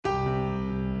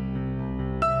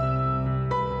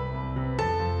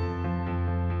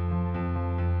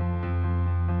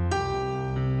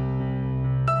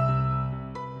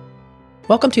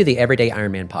Welcome to the Everyday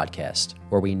Ironman podcast,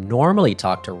 where we normally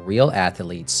talk to real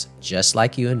athletes just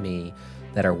like you and me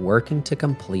that are working to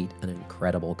complete an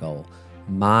incredible goal.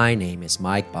 My name is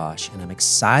Mike Bosch, and I'm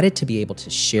excited to be able to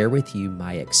share with you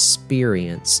my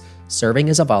experience serving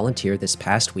as a volunteer this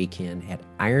past weekend at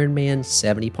Ironman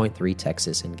 70.3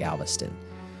 Texas in Galveston.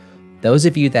 Those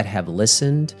of you that have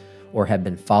listened or have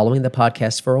been following the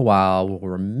podcast for a while will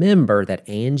remember that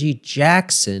Angie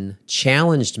Jackson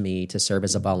challenged me to serve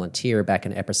as a volunteer back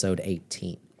in episode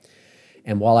 18.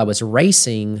 And while I was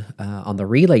racing on the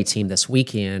relay team this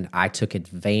weekend, I took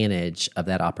advantage of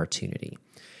that opportunity.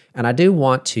 And I do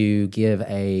want to give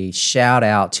a shout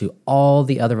out to all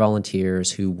the other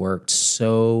volunteers who worked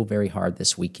so very hard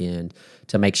this weekend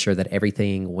to make sure that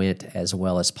everything went as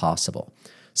well as possible.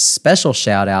 Special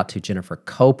shout out to Jennifer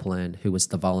Copeland, who was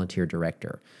the volunteer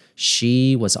director.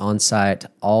 She was on site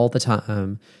all the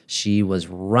time. She was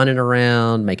running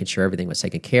around, making sure everything was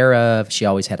taken care of. She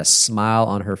always had a smile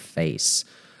on her face,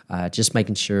 just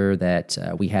making sure that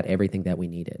we had everything that we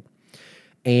needed.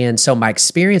 And so my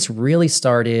experience really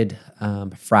started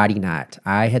Friday night.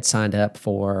 I had signed up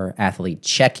for athlete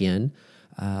check-in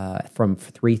from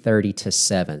 3:30 to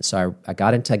 7. So I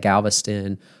got into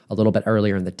Galveston a little bit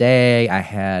earlier in the day. I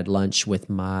had lunch with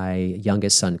my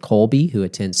youngest son, Colby, who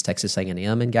attends Texas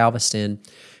A&M in Galveston.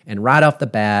 And right off the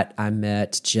bat, I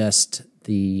met just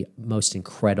the most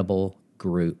incredible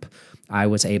group. I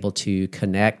was able to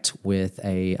connect with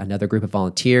another group of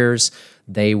volunteers.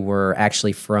 They were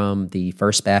actually from the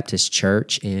First Baptist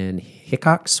Church in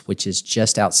Hickox, which is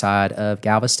just outside of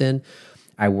Galveston.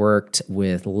 I worked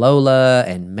with Lola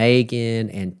and Megan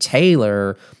and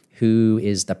Taylor, who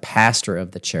is the pastor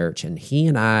of the church, and he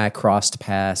and I crossed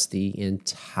paths the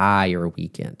entire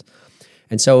weekend.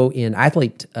 And so in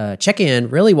athlete check-in,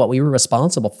 really what we were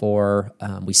responsible for,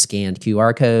 we scanned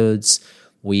QR codes.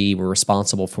 We were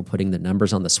responsible for putting the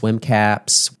numbers on the swim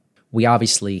caps. We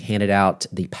obviously handed out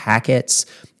the packets,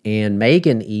 and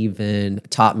Megan even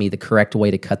taught me the correct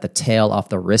way to cut the tail off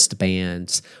the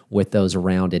wristbands with those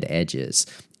rounded edges.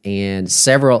 And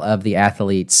several of the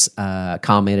athletes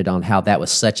commented on how that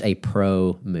was such a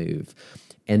pro move.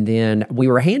 And then we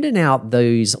were handing out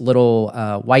those little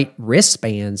white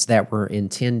wristbands that were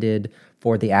intended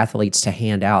for the athletes to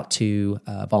hand out to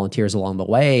volunteers along the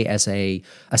way as a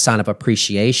sign of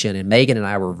appreciation. And Megan and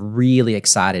I were really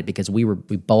excited because we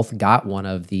both got one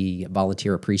of the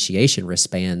volunteer appreciation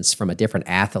wristbands from a different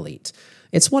athlete.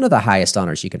 It's one of the highest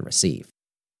honors you can receive.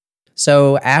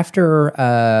 So after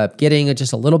getting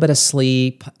just a little bit of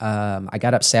sleep, I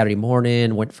got up Saturday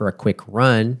morning, went for a quick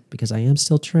run because I am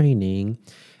still training.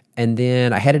 And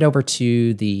then I headed over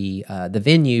to the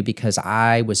venue because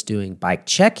I was doing bike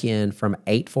check-in from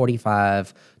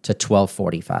 8:45 to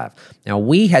 12:45. Now,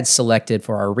 we had selected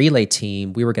for our relay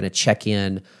team, we were going to check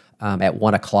in at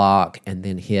 1 o'clock and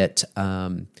then hit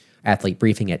athlete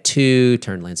briefing at 2,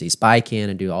 turn Lindsay's bike in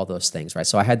and do all those things, right?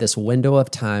 So I had this window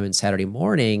of time in Saturday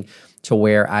morning to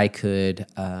where I could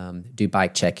do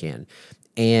bike check-in.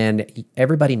 And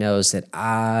everybody knows that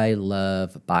I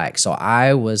love bikes. So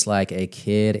I was like a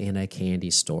kid in a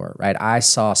candy store, right? I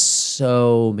saw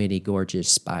so many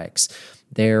gorgeous bikes.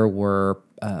 There were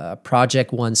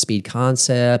Project One Speed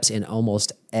Concepts in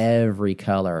almost every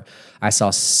color. I saw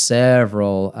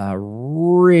several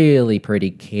really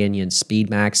pretty Canyon Speed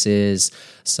Maxes,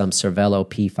 some Cervelo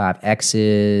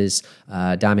P5Xs,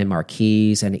 Diamond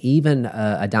Marquis, and even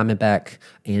a Diamondback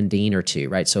Andine or two,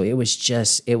 right? So it was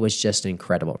just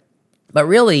incredible. But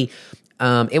really,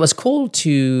 it was cool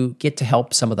to get to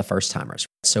help some of the first timers.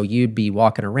 So you'd be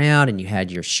walking around and you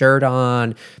had your shirt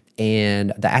on,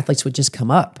 and the athletes would just come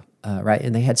up. Right,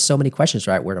 and they had so many questions.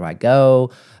 Right, where do I go?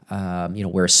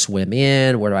 Where swim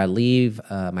in? Where do I leave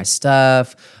my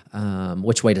stuff?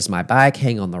 Which way does my bike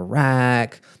hang on the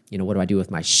rack? What do I do with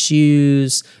my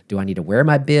shoes? Do I need to wear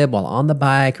my bib while on the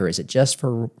bike, or is it just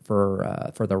for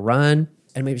the run?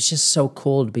 And it was just so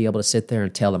cool to be able to sit there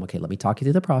and tell them, okay, let me talk you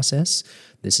through the process.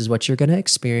 This is what you're going to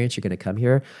experience. You're going to come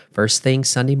here first thing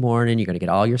Sunday morning. You're going to get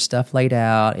all your stuff laid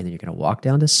out, and then you're going to walk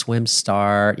down to swim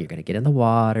start. You're going to get in the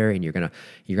water, and you're going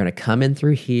to come in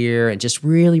through here. And just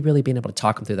really, really being able to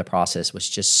talk them through the process was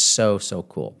just so, so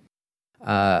cool.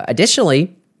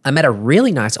 Additionally, I met a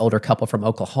really nice older couple from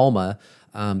Oklahoma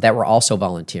that were also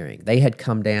volunteering. They had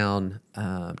come down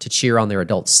to cheer on their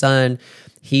adult son.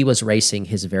 He was racing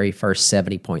his very first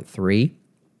 70.3.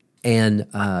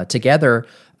 And together,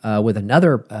 with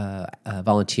another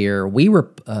volunteer, we were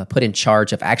put in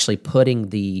charge of actually putting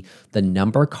the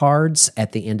number cards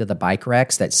at the end of the bike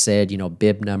racks that said,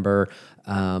 bib number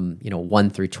 1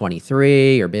 through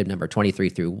 23 or bib number 23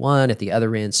 through 1 at the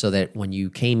other end, so that when you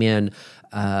came in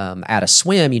at a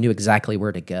swim, you knew exactly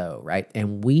where to go, right?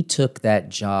 And we took that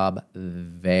job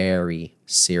very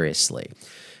seriously.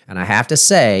 And I have to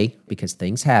say, because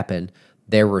things happen,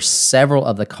 there were several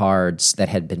of the cards that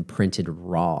had been printed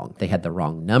wrong. They had the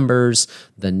wrong numbers.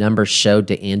 The numbers showed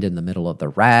to end in the middle of the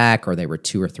rack, or they were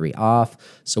 2 or 3 off.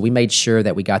 So we made sure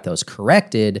that we got those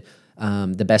corrected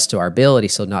the best to our ability,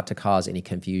 so not to cause any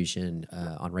confusion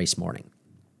on race morning.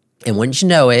 And wouldn't you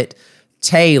know it,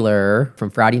 Taylor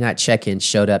from Friday Night Check-In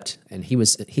showed up, and he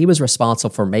was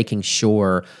responsible for making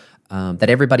sure that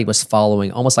everybody was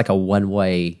following almost like a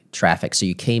one-way traffic. So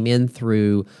you came in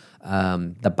through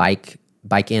the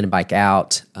bike in and bike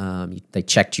out. They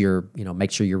checked your,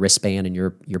 make sure your wristband and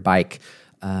your bike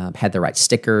had the right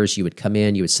stickers. You would come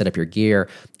in, you would set up your gear,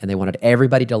 and they wanted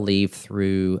everybody to leave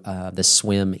through the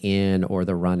swim in or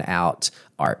the run out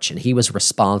arch. And he was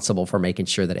responsible for making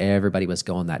sure that everybody was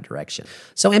going that direction.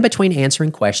 So in between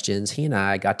answering questions, he and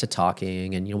I got to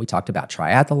talking, and we talked about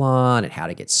triathlon and how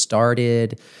to get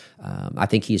started. I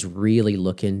think he's really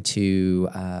looking to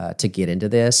get into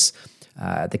this.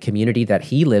 The community that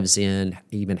he lives in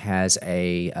even has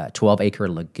a 12-acre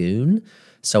lagoon.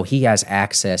 So he has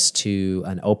access to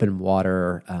an open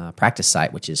water practice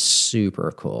site, which is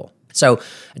super cool. So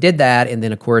I did that. And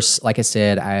then, of course, like I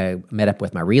said, I met up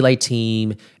with my relay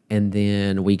team. And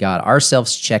then we got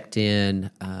ourselves checked in,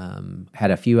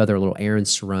 had a few other little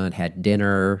errands to run, had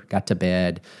dinner, got to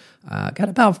bed, got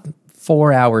about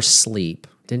 4 hours sleep.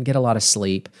 Didn't get a lot of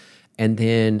sleep. And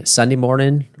then Sunday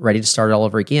morning, ready to start all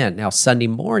over again. Now, Sunday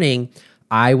morning,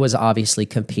 I was obviously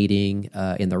competing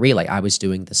in the relay. I was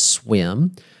doing the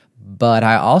swim, but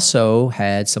I also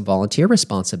had some volunteer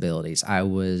responsibilities. I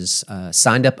was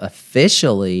signed up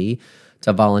officially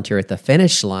to volunteer at the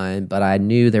finish line, but I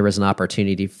knew there was an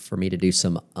opportunity for me to do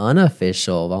some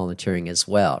unofficial volunteering as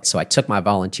well. So I took my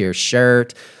volunteer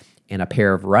shirt and a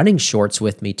pair of running shorts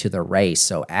with me to the race.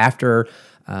 So after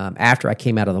I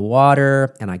came out of the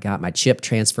water and I got my chip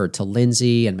transferred to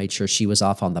Lindsay and made sure she was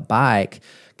off on the bike,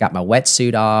 got my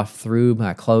wetsuit off, threw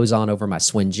my clothes on over my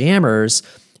swim jammers,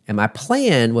 and my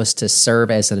plan was to serve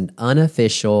as an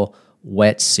unofficial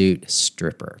wetsuit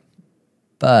stripper.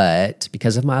 But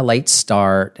because of my late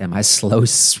start and my slow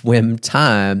swim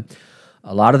time,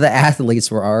 a lot of the athletes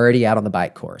were already out on the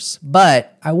bike course.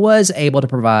 But I was able to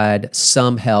provide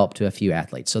some help to a few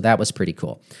athletes, so that was pretty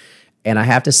cool. And I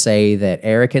have to say that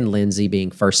Eric and Lindsay,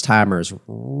 being first-timers,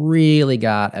 really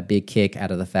got a big kick out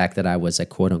of the fact that I was a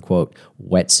quote-unquote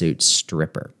wetsuit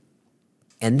stripper.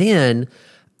 And then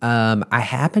I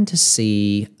happened to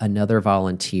see another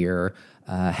volunteer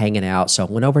hanging out, so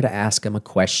I went over to ask him a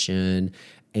question,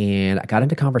 and I got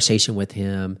into conversation with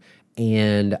him.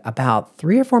 And about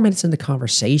 3 or 4 minutes into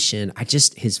conversation,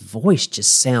 his voice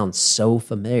just sounds so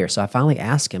familiar. So I finally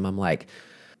asked him, I'm like,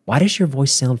 why does your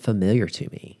voice sound familiar to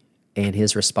me? And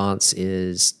his response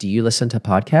is, do you listen to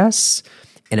podcasts?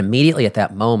 And immediately at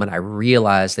that moment, I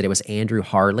realized that it was Andrew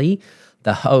Harley,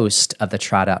 the host of the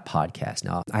TriDot podcast.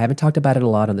 Now, I haven't talked about it a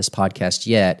lot on this podcast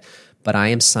yet, but I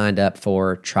am signed up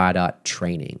for TriDot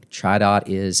training. TriDot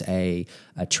is a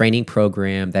training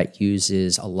program that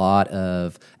uses a lot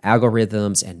of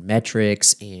algorithms and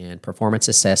metrics and performance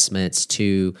assessments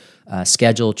to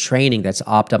schedule training that's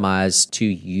optimized to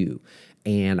you.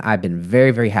 And I've been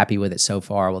very, very happy with it so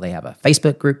far. Well, they have a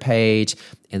Facebook group page,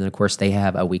 and then, of course, they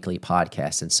have a weekly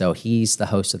podcast. And so he's the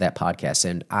host of that podcast,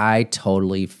 and I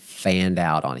totally fanned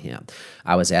out on him.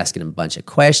 I was asking him a bunch of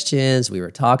questions. We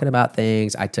were talking about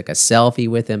things. I took a selfie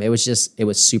with him. It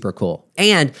was super cool.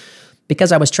 And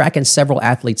because I was tracking several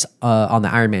athletes on the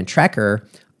Ironman tracker,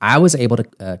 I was able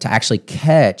to actually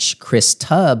catch Chris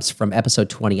Tubbs from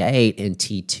episode 28 in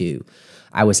T2.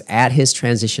 I was at his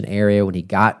transition area when he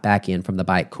got back in from the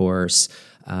bike course.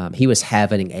 He was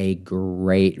having a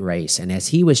great race. And as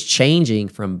he was changing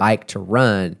from bike to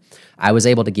run, I was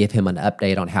able to give him an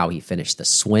update on how he finished the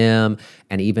swim.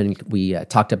 And even we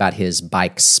talked about his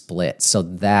bike split. So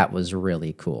that was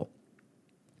really cool.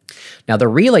 Now, the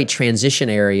relay transition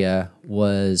area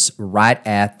was right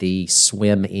at the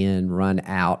swim in, run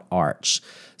out arch.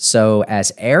 So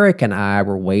as Eric and I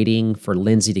were waiting for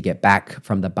Lindsay to get back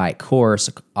from the bike course,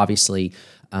 obviously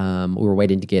we were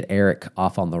waiting to get Eric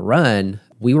off on the run,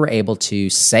 we were able to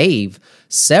save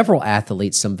several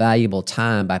athletes some valuable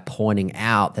time by pointing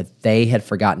out that they had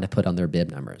forgotten to put on their bib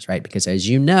numbers, right? Because as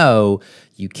you know,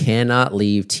 you cannot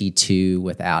leave T2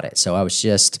 without it. So I was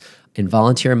just in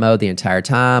volunteer mode the entire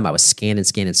time. I was scanning.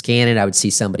 I would see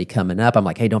somebody coming up. I'm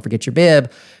like, hey, don't forget your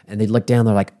bib. And they'd look down.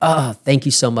 They're like, oh, thank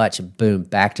you so much. And boom,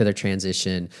 back to their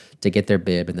transition to get their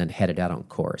bib and then headed out on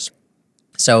course.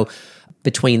 So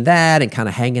between that and kind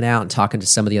of hanging out and talking to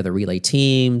some of the other relay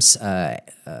teams,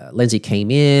 Lindsay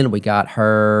came in. We got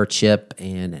her, Chip,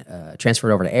 and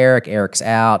transferred over to Eric. Eric's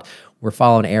out. We're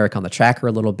following Eric on the tracker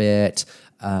a little bit.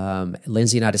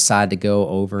 Lindsay and I decided to go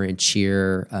over and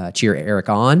cheer Eric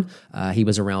on. He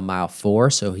was around mile 4,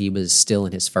 so he was still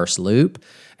in his first loop.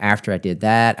 After I did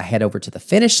that, I head over to the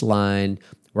finish line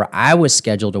where I was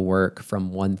scheduled to work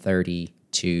from 1:30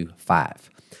 to 5.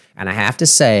 And I have to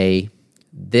say,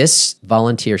 this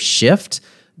volunteer shift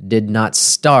did not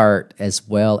start as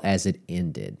well as it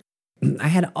ended. I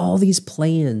had all these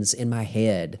plans in my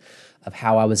head of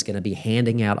how I was going to be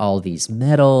handing out all these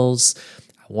medals.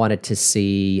 I wanted to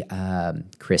see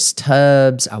Chris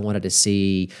Tubbs. I wanted to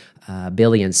see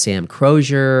Billy and Sam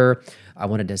Crozier. I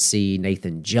wanted to see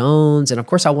Nathan Jones. And of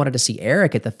course, I wanted to see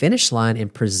Eric at the finish line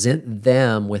and present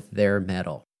them with their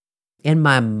medal. In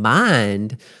my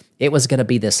mind, it was going to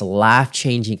be this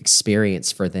life-changing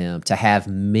experience for them to have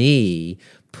me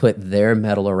put their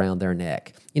medal around their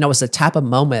neck. You know, it was the type of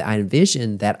moment I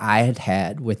envisioned that I had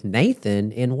had with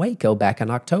Nathan in Waco back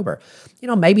in October. You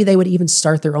know, maybe they would even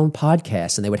start their own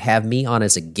podcast and they would have me on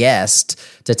as a guest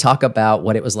to talk about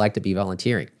what it was like to be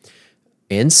volunteering.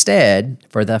 Instead,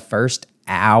 for the first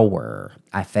hour,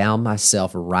 I found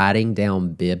myself writing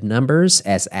down bib numbers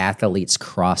as athletes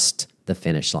crossed the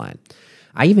finish line.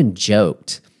 I even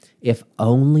joked, if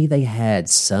only they had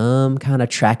some kind of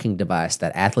tracking device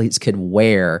that athletes could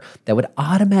wear that would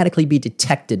automatically be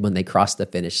detected when they crossed the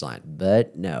finish line.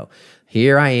 But no,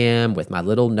 here I am with my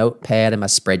little notepad and my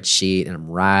spreadsheet, and I'm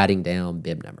writing down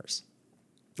bib numbers.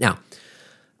 Now,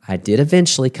 I did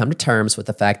eventually come to terms with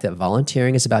the fact that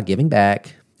volunteering is about giving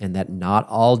back and that not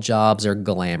all jobs are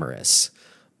glamorous.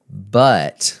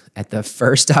 But at the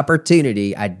first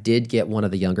opportunity, I did get one of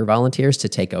the younger volunteers to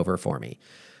take over for me.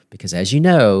 Because as you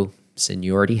know,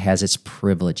 seniority has its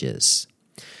privileges.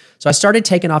 So I started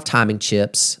taking off timing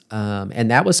chips, and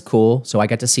that was cool. So I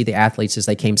got to see the athletes as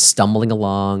they came stumbling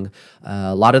along.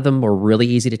 A lot of them were really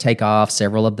easy to take off.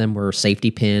 Several of them were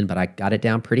safety pin, but I got it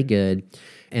down pretty good.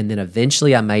 And then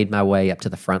eventually I made my way up to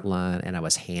the front line, and I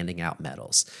was handing out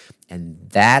medals. And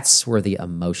that's where the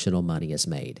emotional money is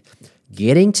made.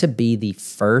 Getting to be the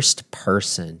first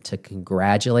person to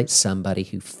congratulate somebody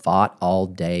who fought all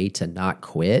day to not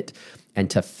quit and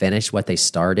to finish what they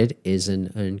started is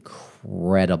an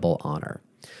incredible honor.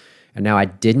 And now I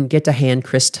didn't get to hand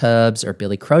Chris Tubbs or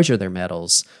Billy Crozier their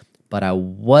medals, but I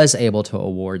was able to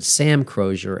award Sam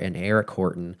Crozier and Eric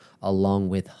Horton along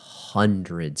with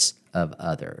hundreds of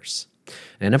others.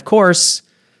 And of course,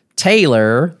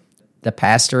 Taylor, the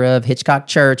pastor of Hitchcock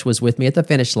Church, was with me at the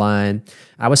finish line.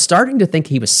 I was starting to think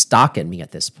he was stalking me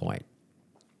at this point.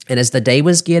 And as the day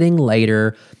was getting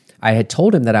later, I had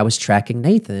told him that I was tracking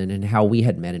Nathan and how we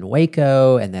had met in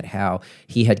Waco and that how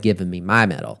he had given me my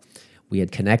medal. We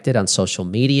had connected on social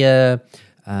media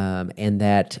and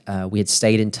that we had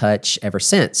stayed in touch ever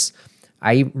since.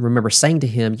 I remember saying to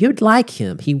him, "You'd like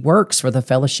him. He works for the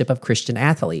Fellowship of Christian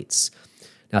Athletes."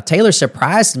 Now, Taylor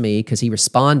surprised me because he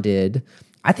responded,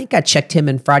 "I think I checked him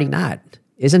in Friday night.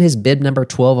 Isn't his bib number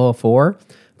 1204?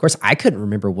 Of course, I couldn't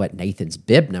remember what Nathan's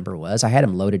bib number was. I had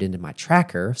him loaded into my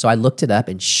tracker, so I looked it up,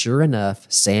 and sure enough,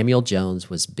 Samuel Jones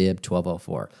was bib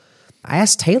 1204. I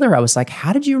asked Taylor, I was like,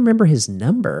 "How did you remember his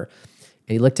number?"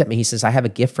 And he looked at me, he says, "I have a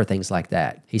gift for things like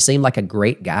that." He seemed like a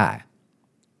great guy.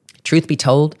 Truth be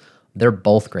told, they're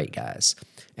both great guys.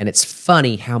 And it's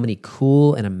funny how many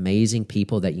cool and amazing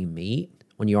people that you meet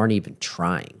when you aren't even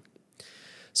trying.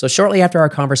 So shortly after our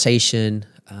conversation,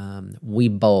 we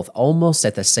both, almost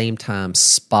at the same time,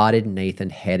 spotted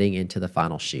Nathan heading into the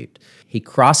final chute. He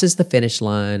crosses the finish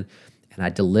line, and I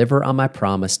deliver on my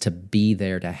promise to be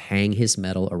there to hang his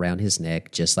medal around his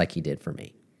neck, just like he did for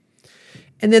me.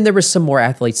 And then there were some more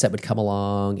athletes that would come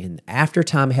along, and after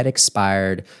time had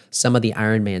expired, some of the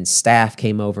Ironman staff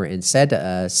came over and said to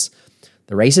us,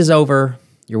 "The race is over.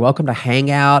 You're welcome to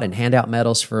hang out and hand out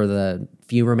medals for the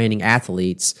few remaining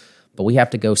athletes, but we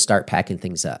have to go start packing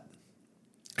things up."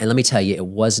 And let me tell you, it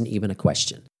wasn't even a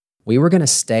question. We were going to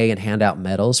stay and hand out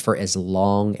medals for as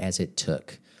long as it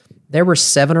took. There were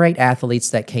 7 or 8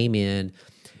 athletes that came in,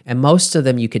 and most of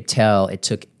them you could tell it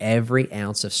took every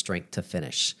ounce of strength to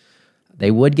finish. They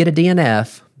would get a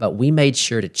DNF, but we made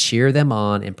sure to cheer them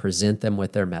on and present them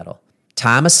with their medal.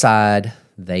 Time aside,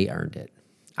 they earned it.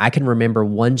 I can remember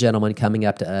one gentleman coming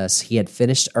up to us. He had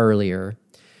finished earlier,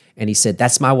 and he said,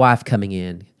 "That's my wife coming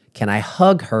in. Can I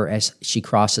hug her as she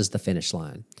crosses the finish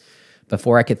line?"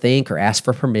 Before I could think or ask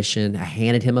for permission, I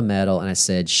handed him a medal and I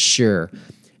said, "Sure,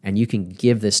 and you can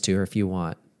give this to her if you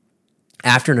want."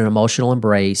 After an emotional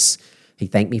embrace, he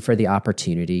thanked me for the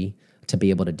opportunity to be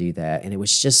able to do that. And it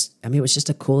was just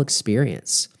a cool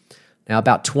experience. Now,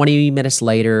 about 20 minutes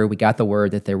later, we got the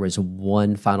word that there was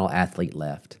one final athlete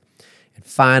left. And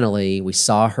finally, we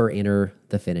saw her enter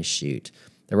the finish chute.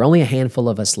 There were only a handful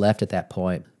of us left at that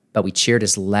point, but we cheered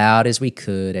as loud as we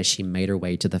could as she made her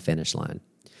way to the finish line.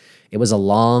 It was a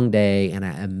long day, and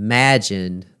I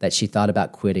imagined that she thought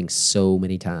about quitting so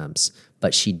many times,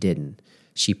 but she didn't.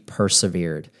 She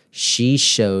persevered. She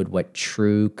showed what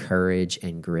true courage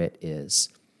and grit is.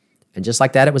 And just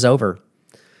like that, it was over.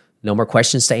 No more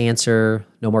questions to answer,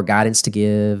 no more guidance to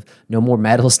give, no more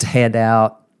medals to hand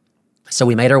out. So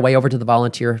we made our way over to the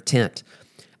volunteer tent.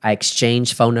 I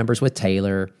exchanged phone numbers with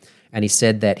Taylor, and he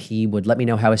said that he would let me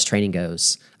know how his training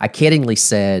goes. I kiddingly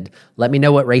said, "Let me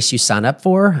know what race you sign up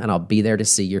for, and I'll be there to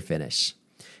see your finish."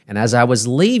 And as I was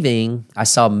leaving, I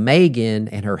saw Megan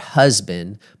and her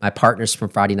husband, my partners from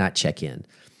Friday Night Check-In.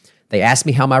 They asked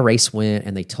me how my race went,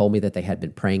 and they told me that they had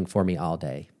been praying for me all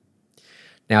day.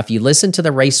 Now, if you listen to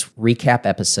the race recap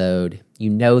episode, you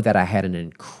know that I had an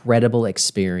incredible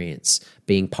experience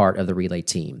being part of the relay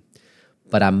team,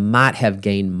 but I might have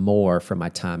gained more from my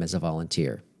time as a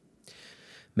volunteer.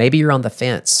 Maybe you're on the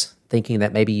fence, thinking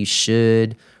that maybe you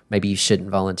should, maybe you shouldn't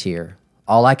volunteer.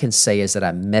 All I can say is that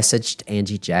I messaged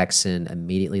Angie Jackson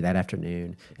immediately that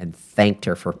afternoon and thanked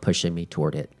her for pushing me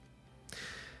toward it.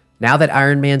 Now that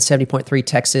Ironman 70.3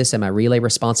 Texas and my relay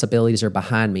responsibilities are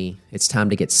behind me, it's time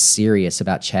to get serious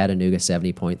about Chattanooga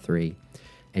 70.3.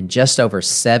 In just over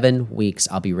 7 weeks,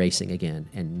 I'll be racing again.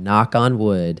 And knock on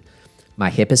wood, my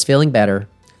hip is feeling better,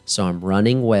 so I'm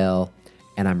running well,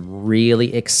 and I'm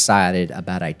really excited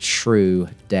about a true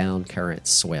down current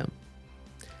swim.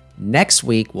 Next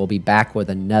week, we'll be back with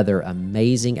another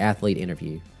amazing athlete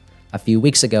interview. A few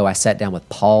weeks ago, I sat down with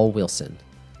Paul Wilson,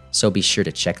 so be sure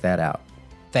to check that out.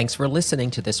 Thanks for listening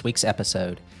to this week's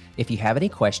episode. If you have any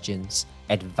questions,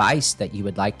 advice that you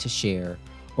would like to share,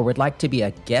 or would like to be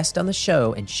a guest on the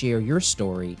show and share your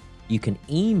story, you can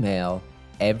email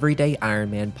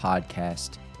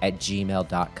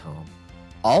everydayironmanpodcast@gmail.com.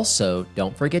 Also,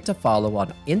 don't forget to follow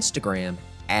on Instagram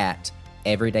at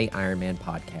Everyday Ironman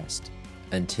Podcast.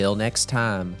 Until next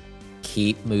time,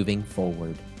 keep moving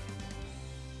forward.